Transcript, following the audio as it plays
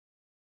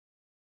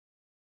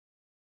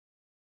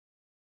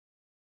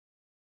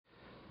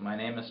My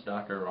name is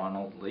Dr.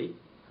 Ronald Li.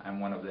 I'm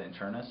one of the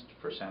internists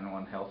for San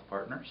Juan Health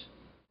Partners.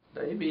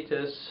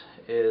 Diabetes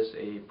is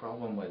a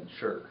problem with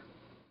sugar.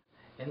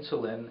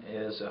 Insulin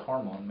is a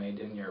hormone made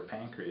in your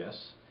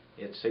pancreas.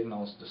 It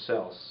signals the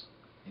cells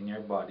in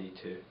your body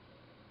to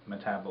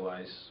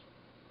metabolize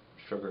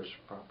sugars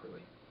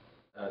properly.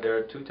 There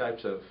are two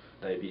types of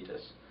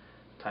diabetes,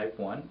 type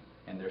 1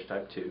 and there's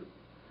type 2.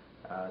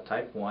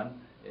 Type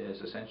 1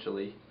 is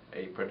essentially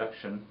a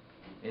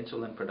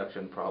insulin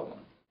production problem,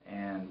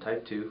 and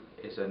type 2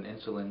 is an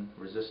insulin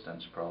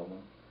resistance problem.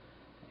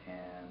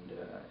 And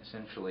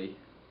essentially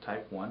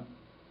type 1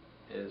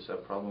 is a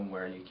problem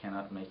where you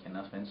cannot make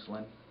enough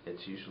insulin.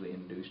 It's usually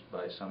induced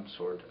by some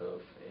sort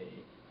of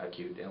a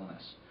acute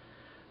illness.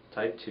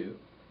 Type 2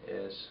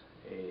 is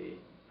a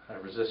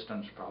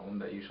resistance problem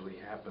that usually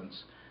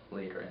happens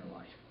later in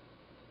life.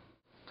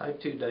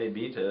 Type 2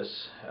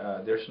 diabetes,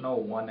 there's no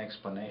one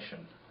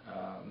explanation.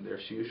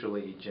 There's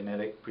usually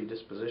genetic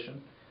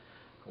predisposition,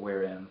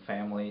 wherein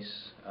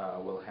families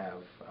will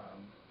have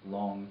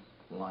long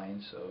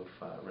lines of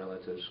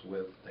relatives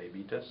with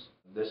diabetes.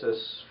 This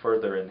is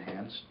further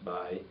enhanced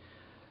by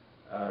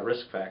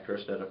risk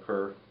factors that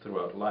occur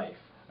throughout life.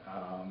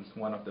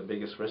 One of the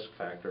biggest risk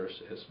factors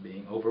is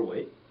being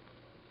overweight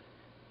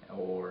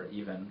or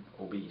even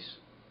obese.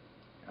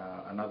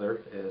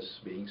 Another is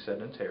being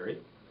sedentary.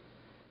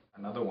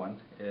 Another one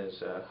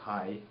is a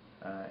high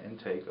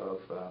intake of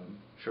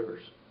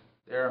sugars.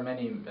 There are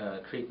many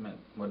treatment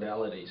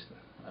modalities.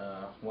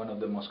 One of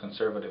the most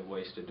conservative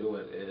ways to do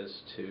it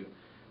is to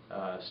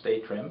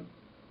stay trim,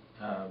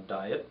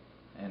 diet,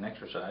 and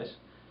exercise.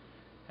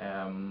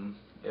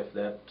 If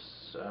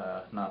that's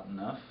not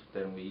enough,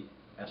 then we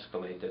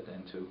escalate it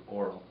into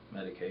oral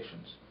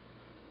medications.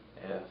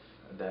 If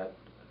that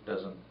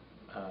doesn't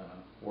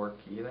work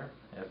either,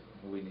 if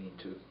we need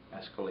to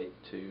escalate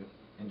to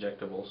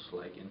injectables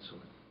like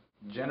insulin.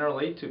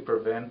 Generally, to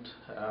prevent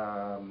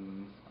a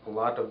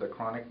lot of the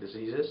chronic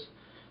diseases,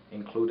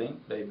 including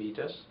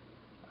diabetes,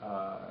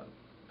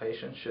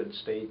 patients should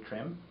stay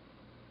trim,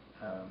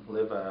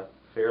 live a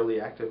fairly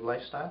active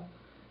lifestyle,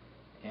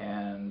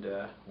 and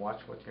watch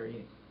what you're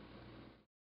eating.